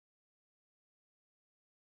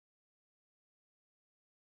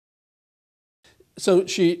so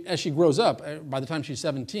as she grows up, by the time she's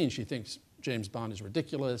 17, she thinks James Bond is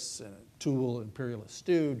ridiculous, and a tool, imperialist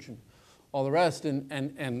stooge, and all the rest.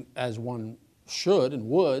 And as one should and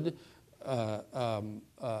would,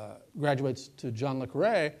 graduates to John le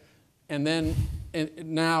Carré, and then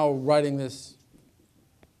now writing this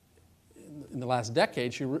in the last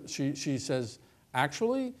decade, she says,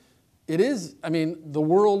 actually, it is, I mean, the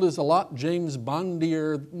world is a lot James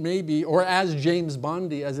Bondier, maybe, or as James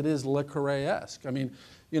Bondy as it is Le Carré-esque. I mean,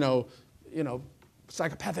 you know,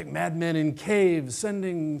 psychopathic madmen in caves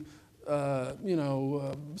sending,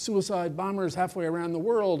 suicide bombers halfway around the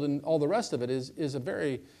world, and all the rest of it is a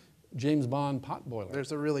very James Bond potboiler.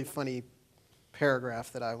 There's a really funny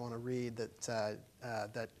paragraph that I want to read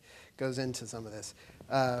that goes into some of this.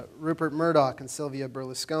 Rupert Murdoch and Sylvia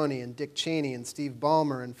Berlusconi and Dick Cheney and Steve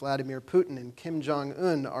Ballmer and Vladimir Putin and Kim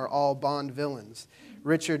Jong-un are all Bond villains.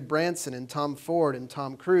 Richard Branson and Tom Ford and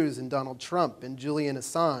Tom Cruise and Donald Trump and Julian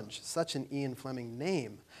Assange, such an Ian Fleming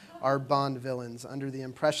name, are Bond villains under the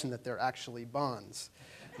impression that they're actually Bonds.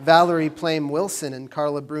 Valerie Plame Wilson and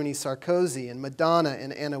Carla Bruni Sarkozy and Madonna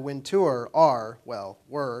and Anna Wintour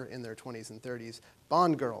were in their 20s and 30s,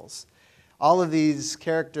 Bond girls. All of these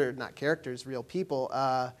real people,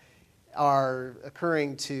 are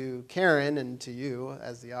occurring to Karen and to you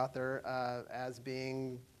as the author as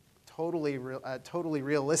being totally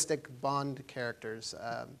realistic Bond characters,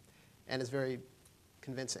 and is very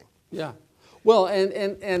convincing. Yeah. Well,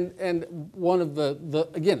 and one of the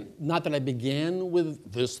again, not that I began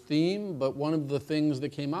with this theme, but one of the things that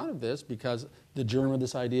came out of this, because the germ of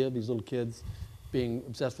this idea of these little kids being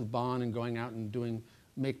obsessed with Bond and going out and doing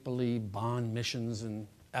make-believe Bond missions in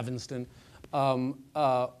Evanston,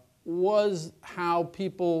 was how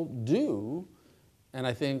people do, and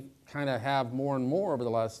I think kind of have more and more over the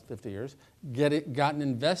last 50 years, gotten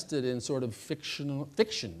invested in sort of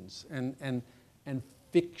fictions and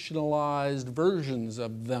fictionalized versions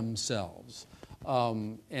of themselves.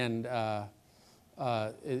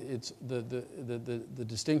 It's the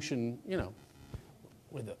distinction, you know,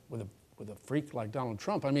 with a freak like Donald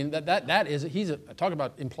Trump. I mean, he's talk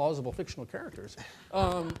about implausible fictional characters.